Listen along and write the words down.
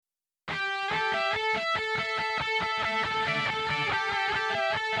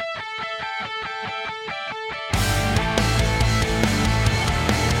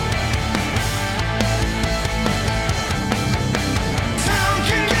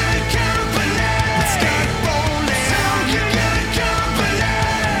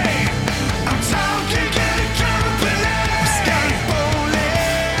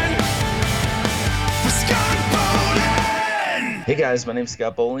Hey guys, my name's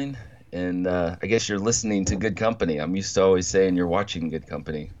Scott Bowling, and I guess you're listening to Good Company. I'm used to always saying you're watching Good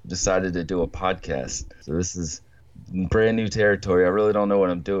Company. Decided to do a podcast, so this is brand new territory. I really don't know what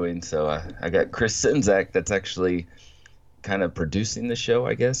I'm doing, so I got Chris Czynszak that's actually kind of producing the show,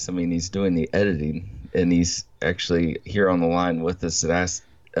 I guess. I mean, he's doing the editing, and he's actually here on the line with us. And I asked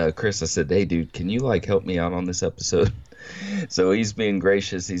Chris, I said, "Hey, dude, can you like help me out on this episode?" So he's being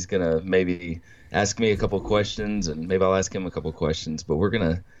gracious. He's gonna maybe ask me a couple questions, and maybe I'll ask him a couple questions. But we're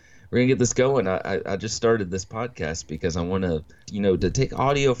gonna get this going. I just started this podcast because I want to, to take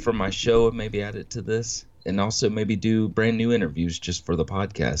audio from my show and maybe add it to this, and also maybe do brand new interviews just for the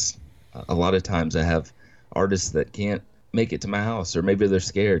podcast. A lot of times I have artists that can't make it to my house, or maybe they're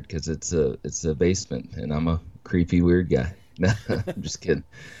scared because it's a basement, and I'm a creepy weird guy. No, I'm just kidding.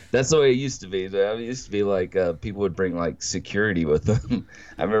 That's the way it used to be. It used to be like people would bring like security with them.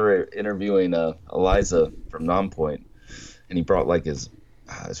 I remember interviewing Eliza from Nonpoint, and he brought like his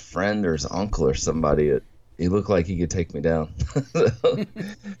friend or his uncle or somebody. He looked like he could take me down. So,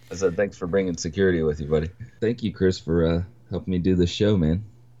 I said, "Thanks for bringing security with you, buddy." Thank you, Chris, for helping me do the show, man.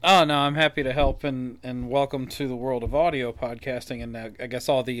 Oh no, I'm happy to help, and welcome to the world of audio podcasting. And I guess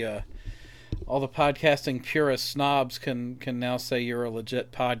all the podcasting purist snobs can now say you're a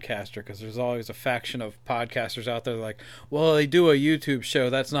legit podcaster, because there's always a faction of podcasters out there like, well, they do a YouTube show,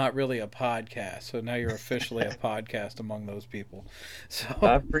 that's not really a podcast. So now you're officially a podcast among those people. So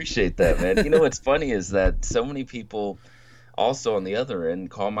I appreciate that, man. You know what's funny is that so many people also on the other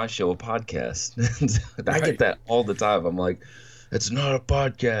end call my show a podcast. I get that all the time. I'm like, it's not a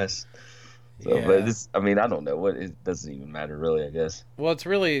podcast. So, yeah. But I don't know. It doesn't even matter, really, I guess. Well, it's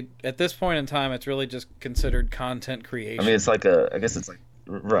really, at this point in time, it's really just considered content creation. I mean, I guess it's like,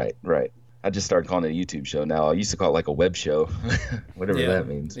 right. I just started calling it a YouTube show now. I used to call it like a web show, whatever that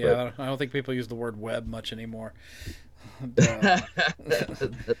means. Yeah, but I don't think people use the word web much anymore.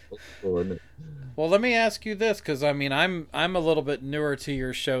 Well, let me ask you this, because I'm a little bit newer to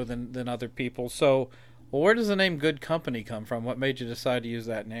your show than other people. So, where does the name Good Company come from? What made you decide to use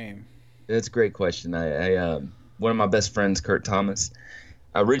that name? That's a great question. I one of my best friends, Kurt Thomas,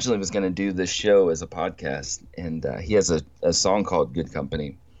 I originally was going to do this show as a podcast, and he has a song called Good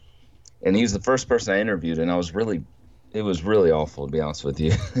Company, and he was the first person I interviewed, and it was really awful, to be honest with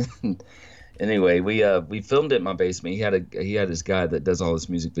you. Anyway, we filmed it in my basement. He had his guy that does all his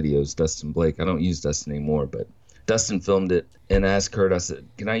music videos, Dustin Blake. I don't use Dustin anymore, but Dustin filmed it, and I asked Kurt, I said,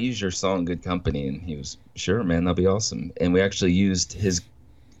 "Can I use your song Good Company?" And he was, "Sure, man, that'd be awesome." And we actually used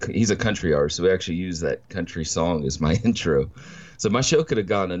he's a country artist, so we actually used that country song as my intro. So my show could have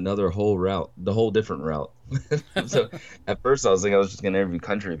gone the whole different route. So at first I was thinking I was just going to interview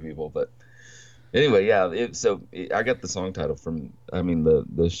country people, but anyway, yeah. I got the song title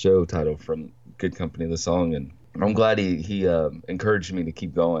the show title from Good Company, the song, and I'm glad he encouraged me to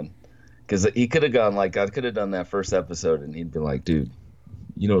keep going, because he could have gone like, I could have done that first episode and he'd been like, "Dude,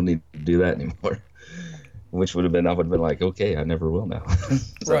 you don't need to do that anymore." Which I would have been like, okay, I never will now.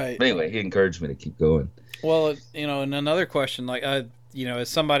 Right. But anyway, he encouraged me to keep going. Well, and another question, like, as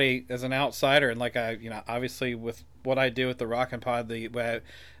an outsider, and like obviously with what I do with the Rockin' Pod,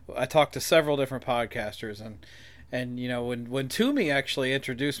 I talk to several different podcasters, and when Toomey actually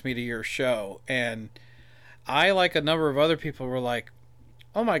introduced me to your show, and I, like a number of other people, were like,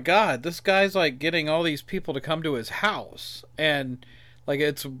 oh my God, this guy's like getting all these people to come to his house, and like,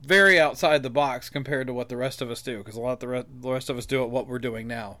 it's very outside the box compared to what the rest of us do, because a lot of the rest of us do what we're doing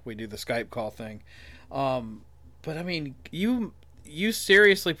now. We do the Skype call thing. But I mean, you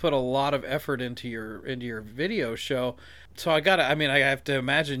seriously put a lot of effort into your video show. So I have to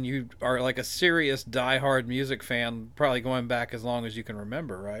imagine you are like a serious diehard music fan, probably going back as long as you can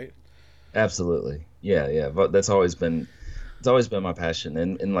remember, right? Absolutely. Yeah. But it's always been my passion.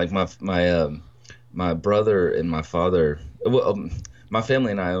 And like my brother and my father, my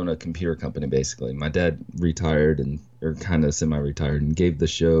family and I own a computer company, basically. My dad retired or kind of semi-retired, and gave gave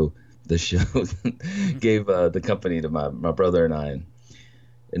the company to my brother and I.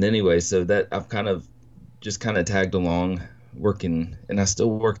 And anyway, so that I've kind of tagged along working, and I still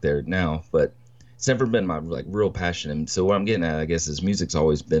work there now, but it's never been my like real passion. And so what I'm getting at, I guess, is music's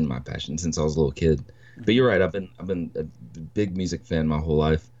always been my passion since I was a little kid. But you're right, I've been a big music fan my whole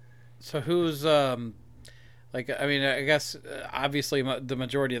life. So who's like, I mean, I guess obviously the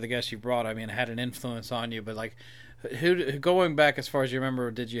majority of the guests you brought, had an influence on you, but like, who, going back as far as you remember,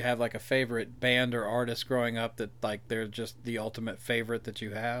 did you have like a favorite band or artist growing up that like they're just the ultimate favorite that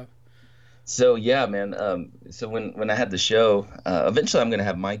you have? So yeah, man. So when I had the show, eventually I'm gonna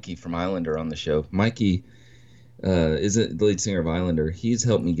have Mikey from Islander on the show. Mikey, isn't the lead singer of Islander. He's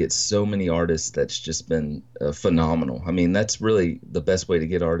helped me get so many artists that's just been phenomenal. I mean, that's really the best way to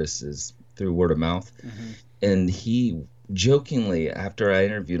get artists is through word of mouth. Mm-hmm. And he jokingly, after I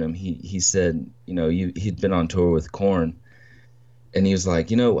interviewed him, he said, he'd been on tour with Korn, and he was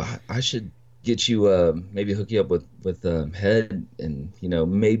like, I should get you maybe hook you up with Head, and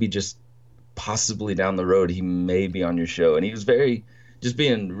maybe just possibly down the road he may be on your show. And he was very just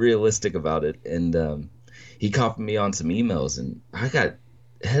being realistic about it, and he copied me on some emails, and I got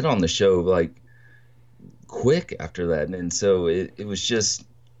Head on the show like quick after that. And so it was just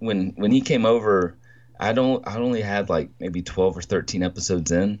when he came over, I only had like maybe 12 or 13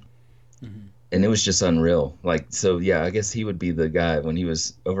 episodes in. Mm-hmm. And it was just unreal. Like, so yeah, I guess he would be the guy. When he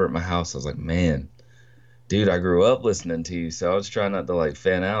was over at my house, I was like, man, dude, I grew up listening to you. So I was trying not to like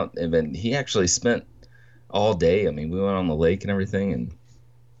fan out. And then he actually spent all day. I mean, we went on the lake and everything, and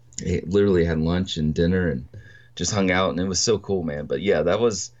it literally had lunch and dinner and just hung out. And it was so cool, man. But yeah,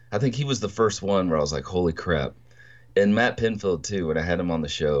 I think he was the first one where I was like, holy crap. And Matt Pinfield too, when I had him on the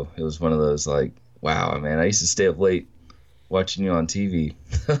show, it was one of those like, wow, man, I used to stay up late watching you on TV.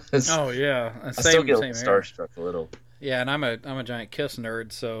 Oh yeah, I still get starstruck a little. Yeah, and I'm a giant Kiss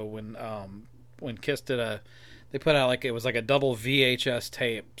nerd. So when Kiss they put out like it was like a double VHS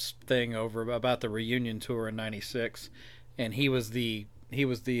tapes thing over about the reunion tour in '96, and he was the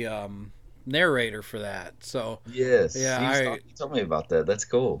narrator for that. So yes, yeah, he told me about that. That's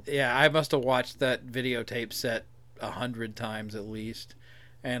cool. Yeah, I must have watched that videotape set 100 times at least.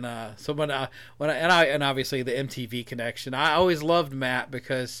 And so and obviously the MTV connection. I always loved Matt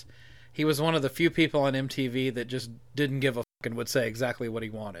because he was one of the few people on MTV that just didn't give a fuck and would say exactly what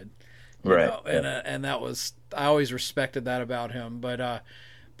he wanted. Right. And that was, I always respected that about him. But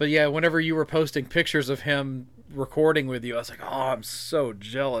yeah, whenever you were posting pictures of him recording with you, I was like, oh, I'm so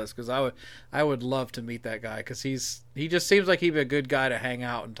jealous because I would love to meet that guy because he just seems like he'd be a good guy to hang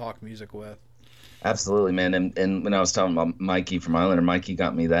out and talk music with. Absolutely, man. And when I was talking about Mikey from Islander, Mikey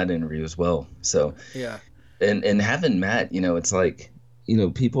got me that interview as well. So yeah, and having Matt, it's like,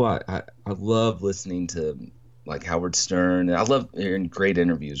 people I love listening to like Howard Stern. I love hearing great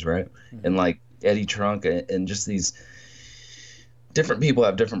interviews, right? Mm-hmm. And like Eddie Trunk and just these different people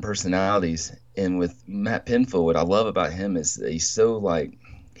have different personalities. And with Matt Pinfield, what I love about him is that he's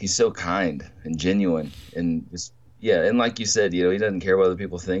so kind and genuine and just, yeah. And like you said, he doesn't care what other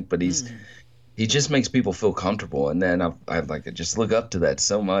people think, but he just makes people feel comfortable, and then I like just look up to that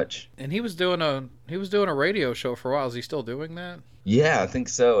so much. And he was doing a radio show for a while. Is he still doing that? Yeah, I think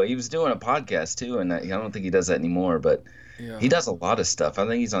so. He was doing a podcast too, and I don't think he does that anymore. But yeah, he does a lot of stuff. I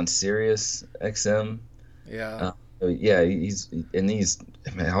think he's on Sirius XM. Yeah, yeah. He's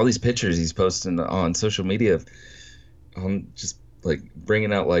all these pictures he's posting on social media, just like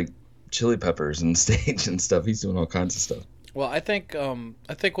bringing out like chili peppers and stage and stuff. He's doing all kinds of stuff. Well, I think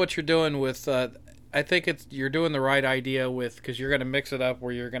what you're doing with you're doing the right idea with, because you're going to mix it up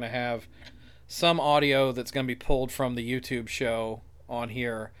where you're going to have some audio that's going to be pulled from the YouTube show on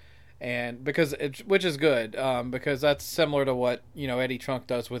here, and which is good because that's similar to what Eddie Trunk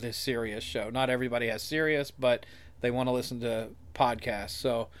does with his Sirius show. Not everybody has Sirius, but they want to listen to podcasts,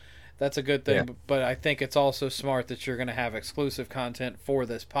 so that's a good thing. Yeah. But I think it's also smart that you're going to have exclusive content for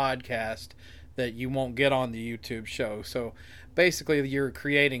this podcast that you won't get on the YouTube show. So basically you're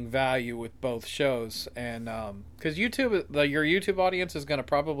creating value with both shows, and because your YouTube audience is going to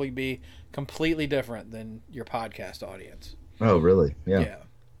probably be completely different than your podcast audience. Oh really?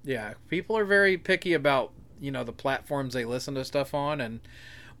 Yeah, people are very picky about the platforms they listen to stuff on, and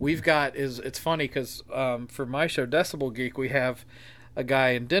it's funny because for my show Decibel Geek, we have a guy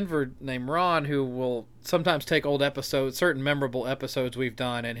in Denver named Ron who will sometimes take old episodes, certain memorable episodes we've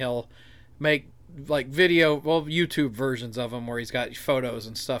done, and he'll make like YouTube versions of them where he's got photos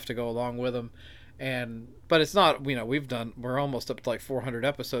and stuff to go along with them. But it's not, we're almost up to like 400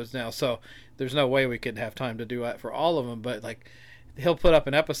 episodes now, so there's no way we could have time to do that for all of them. But like, he'll put up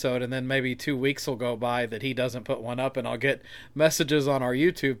an episode, and then maybe 2 weeks will go by that he doesn't put one up, and I'll get messages on our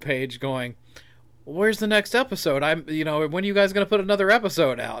YouTube page going, where's the next episode? When are you guys going to put another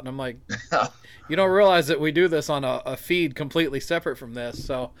episode out? And I'm like, you don't realize that we do this on a feed completely separate from this.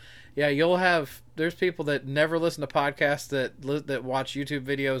 So yeah, there's people that never listen to podcasts that watch YouTube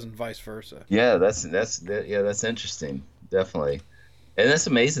videos and vice versa. Yeah, that's interesting. Definitely. And that's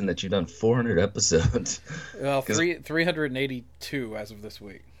amazing that you've done 400 episodes. Well, 382 as of this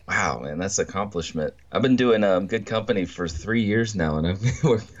week. Wow, man, that's an accomplishment. I've been doing Good Company for 3 years now, and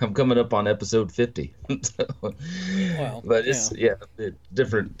I'm coming up on episode 50. But it's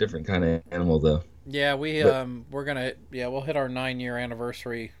different kind of animal though. Yeah, we'll hit our 9-year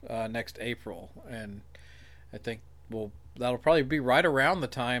anniversary next April, and I think that'll probably be right around the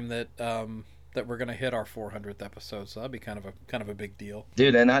time that that we're gonna hit our 400th episode. So that'd be kind of a big deal.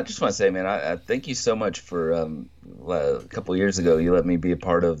 Dude, and I just want to say, man, I thank you so much for a couple years ago you let me be a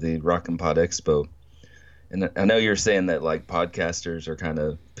part of the Rock and Pod Expo. And I know you're saying that like podcasters are kind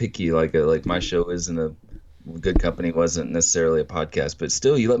of picky, like my show isn't a Good Company wasn't necessarily a podcast, but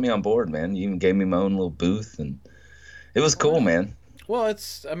still you let me on board, man. You even gave me my own little booth, and it was cool, man. Well,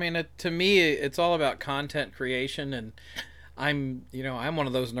 to me, it's all about content creation, and I'm one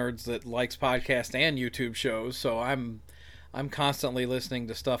of those nerds that likes podcasts and YouTube shows, so I'm constantly listening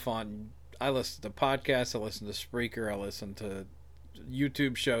to stuff on. I listen to podcasts, I listen to Spreaker, I listen to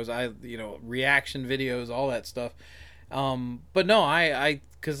YouTube shows, reaction videos, all that stuff. But no, I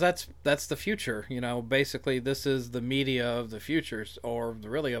because that's the future. Basically, this is the media of the future, or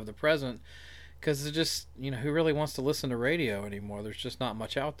really of the present. Because it's just, who really wants to listen to radio anymore? There's just not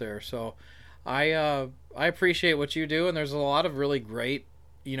much out there. So I appreciate what you do, and there's a lot of really great,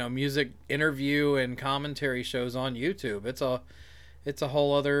 music interview and commentary shows on YouTube. It's a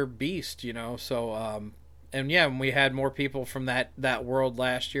whole other beast, So and yeah, we had more people from that world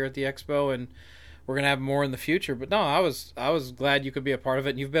last year at the expo, and we're gonna have more in the future. But no, I was glad you could be a part of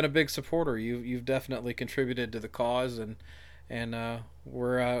it, and you've been a big supporter. You've definitely contributed to the cause, and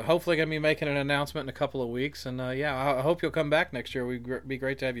we're hopefully going to be making an announcement in a couple of weeks. And I hope you'll come back next year. It'd be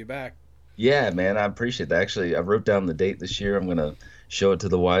great to have you back. Yeah, man, I appreciate that. Actually, I wrote down the date this year. I'm going to show it to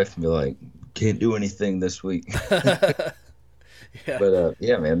the wife and be like, can't do anything this week. Yeah. But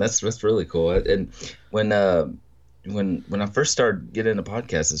yeah, man, that's really cool. And when I first started getting into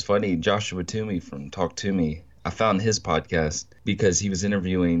podcasts, it's funny, Joshua Toomey from Talk To Me, I found his podcast because he was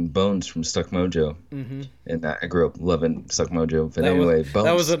interviewing Bones from Stuck Mojo. Mm-hmm. And I grew up loving Stuck Mojo. But anyway, Bones.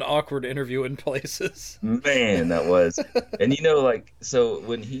 That was an awkward interview in places. Man, that was. And so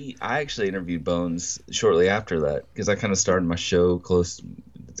when I actually interviewed Bones shortly after that, because I kind of started my show close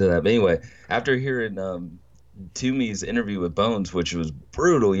to that. But anyway, after hearing Toomey's interview with Bones, which was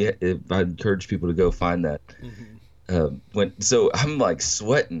brutal, I encourage people to go find that. Mm-hmm. So I'm like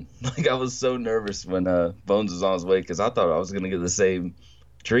sweating, like I was so nervous when Bones was on his way, because I thought I was gonna get the same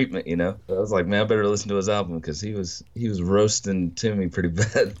treatment, I was like, man, I better listen to his album, because he was roasting Toomey pretty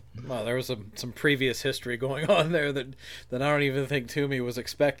bad. Well, there was some previous history going on there that I don't even think Toomey was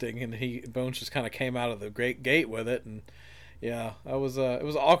expecting, and Bones just kind of came out of the great gate with it, and yeah, it was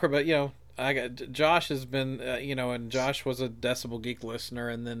awkward, but Josh has been and Josh was a Decibel Geek listener,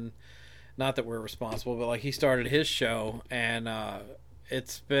 and then. Not that we're responsible, but like he started his show, and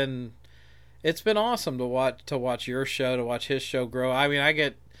it's been awesome to watch your show, to watch his show grow. I mean, I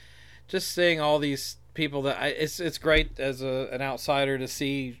get just seeing all these people that it's great as an outsider to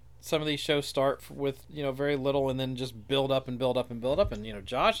see some of these shows start with very little and then just build up and build up and build up, and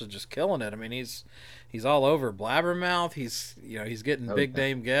Josh is just killing it. I mean, he's all over Blabbermouth. He's getting big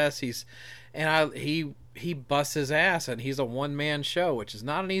name guests. He busts his ass, and he's a one-man show, which is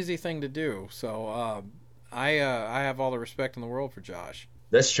not an easy thing to do. So I have all the respect in the world for Josh.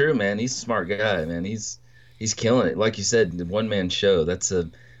 That's true, man. He's a smart guy, man. He's killing it. Like you said, the one-man show. That's a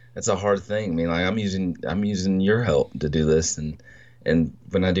hard thing. I mean, like I'm using your help to do this, and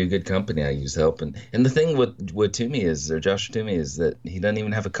when I do Good Company, I use help. And the thing with Toomey Josh Toomey is that he doesn't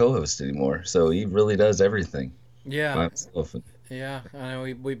even have a co-host anymore, so he really does everything. Yeah. By himself. Yeah, I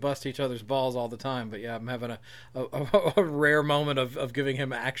know we bust each other's balls all the time, but yeah, I'm having a rare moment of giving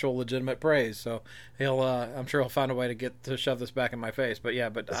him actual legitimate praise. So I'm sure he'll find a way to shove this back in my face. But yeah,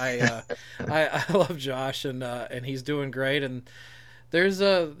 I love Josh, and he's doing great. And there's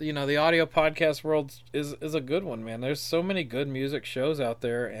the audio podcast world is a good one, man. There's so many good music shows out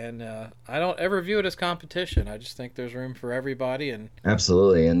there, and I don't ever view it as competition. I just think there's room for everybody. And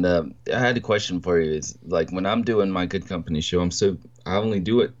absolutely. And I had a question for you. Is like when I'm doing my Good Company show, I only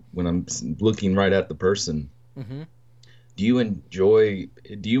do it when I'm looking right at the person. Mm-hmm. Do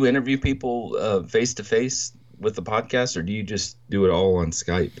you interview people face to face with the podcast, or do you just do it all on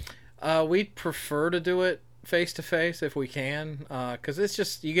Skype? We'd prefer to do it face to face if we can, because it's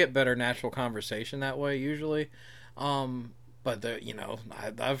just you get better natural conversation that way usually. But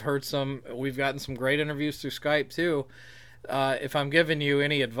I've heard we've gotten some great interviews through Skype too. If I'm giving you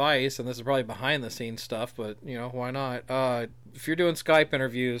any advice, and this is probably behind the scenes stuff, but why not? If you're doing Skype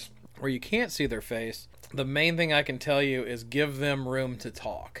interviews where you can't see their face, the main thing I can tell you is give them room to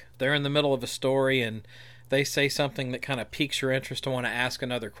talk. They're in the middle of a story and they say something that kind of piques your interest to want to ask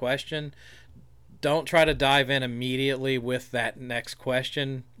another question. Don't try to dive in immediately with that next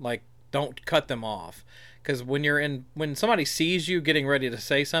question. Like, don't cut them off, because when somebody sees you getting ready to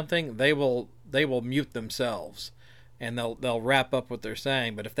say something, they will mute themselves, and they'll wrap up what they're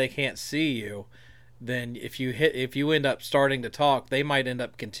saying. But if they can't see you, then if you end up starting to talk, they might end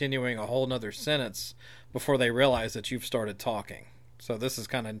up continuing a whole nother sentence before they realize that you've started talking. So this is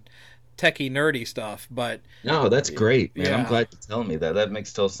kind of techie nerdy stuff, but no, that's great, man. Yeah. I'm glad you're telling me that. That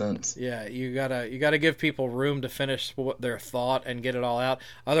makes total sense. Yeah, you gotta give people room to finish their thought and get it all out.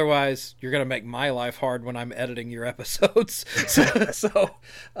 Otherwise, you're gonna make my life hard when I'm editing your episodes.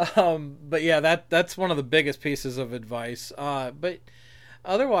 But yeah, that's one of the biggest pieces of advice. But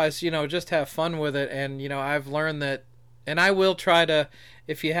otherwise, just have fun with it. And I've learned that, and I will try to.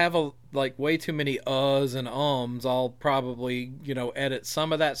 If you have way too many uhs and ums, I'll probably edit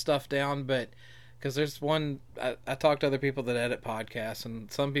some of that stuff down. But because there's I talk to other people that edit podcasts,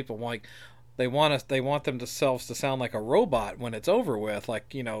 and some people they want themselves to sound like a robot when it's over with,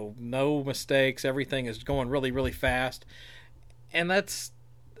 no mistakes, everything is going really, really fast, and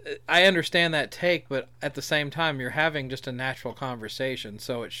I understand that take, but at the same time, you're having just a natural conversation,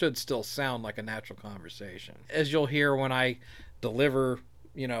 so it should still sound like a natural conversation. As you'll hear when I deliver,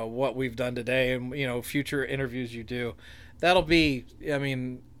 what we've done today and, future interviews you do, that'll be,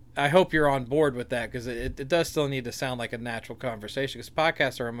 I hope you're on board with that, because it does still need to sound like a natural conversation, because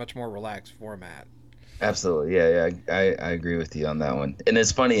podcasts are a much more relaxed format. Absolutely. Yeah. I agree with you on that one. And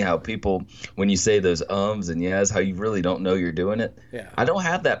it's funny how people, when you say those ums and yes, how you really don't know you're doing it. Yeah. I don't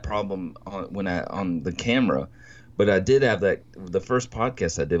have that problem on the camera, but I did have that. The first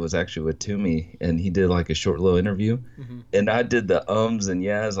podcast I did was actually with Toomey, and he did like a short little interview, and I did the ums and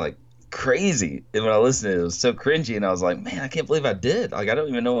yes like crazy. And when I listened to it, it was so cringy, and I was like, man, I can't believe I did. Like, I didn't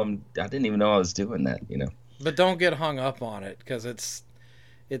even know I was doing that, But don't get hung up on it, because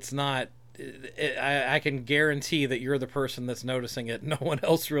it's not. I can guarantee that you're the person that's noticing it. No one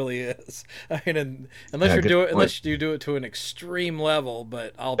else really is. Unless you do it to an extreme level.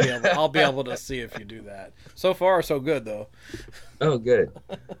 But I'll be able to see if you do that. So far, so good though. Oh, good.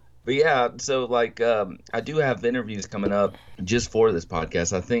 But yeah, so I do have interviews coming up just for this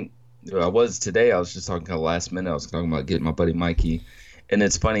podcast. I think I was just talking kind of last minute. I was talking about getting my buddy Mikey, and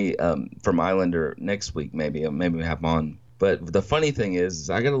it's funny from Islander next week. Maybe we have him on. But the funny thing is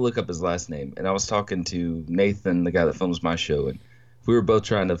I got to look up his last name. And I was talking to Nathan, the guy that films my show, and we were both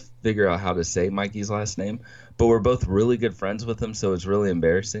trying to figure out how to say Mikey's last name. But we're both really good friends with him, so it's really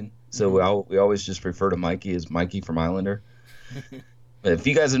embarrassing. So we always just refer to Mikey as Mikey from Islander. If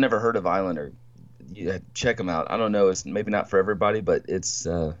you guys have never heard of Islander, check him out. I don't know, it's maybe not for everybody, but it's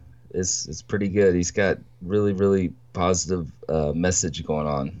pretty good. He's got really, really positive message going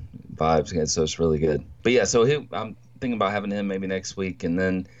on, vibes, and so it's really good. But yeah, so I'm thinking about having him maybe next week. And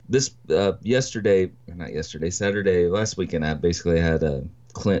then Saturday, last weekend, I basically had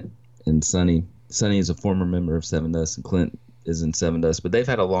Clint and Sonny. Sonny is a former member of Seven Dust, and Clint is in Seven Dust. But they've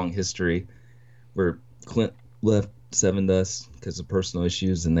had a long history where Clint left Seven Dust because of personal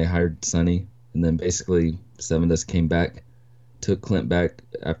issues, and they hired Sonny. And then basically Seven Dust came back, took Clint back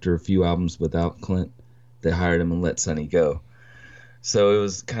after a few albums without Clint. They hired him and let Sonny go. So it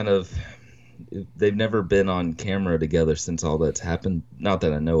was kind of... They've never been on camera together since all that's happened, not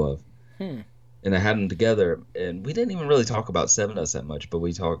that I know of. And I had them together, and we didn't even really talk about Seven Dust that much, but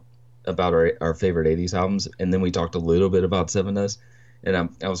we talked about our favorite 80s albums, and then we talked a little bit about Seven Dust. And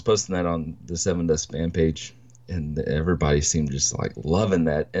I was posting that on the Seven Dust fan page, and everybody seemed just like loving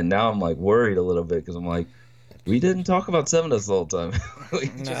that. And now I'm like worried a little bit, because I'm like, we didn't talk about Seven Dust the whole time. We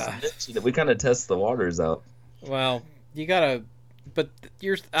just mentioned it. We kind of test the waters out. Well, you gotta. But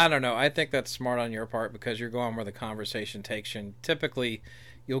I don't know. I think that's smart on your part, because you're going where the conversation takes you. And typically,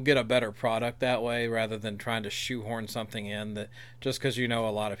 you'll get a better product that way, rather than trying to shoehorn something in that just because a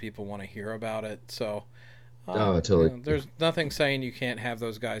lot of people want to hear about it. So, totally. There's nothing saying you can't have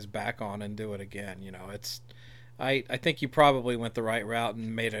those guys back on and do it again. I think you probably went the right route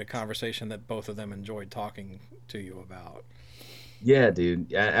and made it a conversation that both of them enjoyed talking to you about. Yeah,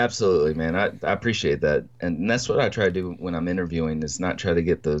 dude. Yeah, absolutely, man. I appreciate that. And that's what I try to do when I'm interviewing, is not try to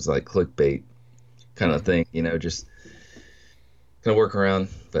get those like clickbait kind of thing, just kind of work around.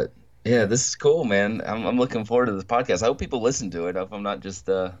 But yeah, this is cool, man. I'm looking forward to this podcast. I hope people listen to it. I hope I'm not just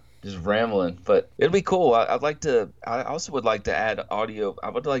rambling, but it'll be cool. I also would like to add audio.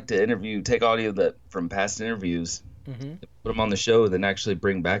 I would like to take audio from past interviews, put them on the show, then actually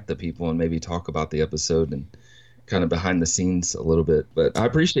bring back the people and maybe talk about the episode and kind of behind the scenes a little bit. But I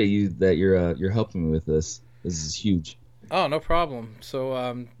appreciate you that you're helping me with this. This is huge. Oh, no problem.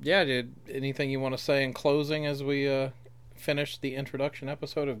 So yeah, dude, anything you want to say in closing as we finish the introduction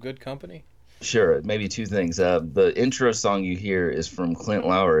episode of Good Company? Sure. Maybe two things. The intro song you hear is from Clint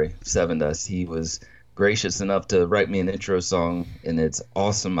Lowry, Seven Dust. He was gracious enough to write me an intro song, and it's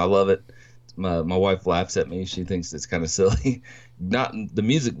awesome. I love it. My wife laughs at me. She thinks it's kind of silly, not the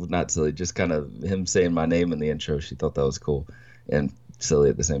music was not silly, just kind of him saying my name in the intro. She thought that was cool and silly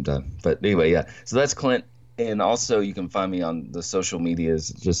at the same time. But anyway, yeah. So that's Clint, and also you can find me on the social medias,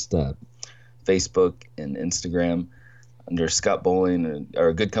 just Facebook and Instagram under Scott Bowling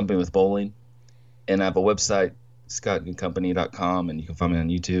or Good Company with Bowling, and I have a website, scottgoodcompany.com, and you can find me on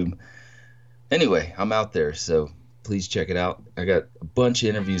YouTube. Anyway, I'm out there, so please check it out. I got a bunch of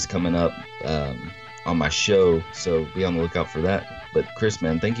interviews coming up on my show, so be on the lookout for that. But Chris,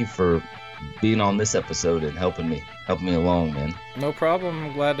 man, thank you for being on this episode and helping me along, man. No problem.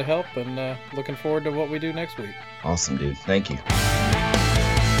 I'm glad to help, and looking forward to what we do next week. Awesome, dude. Thank you.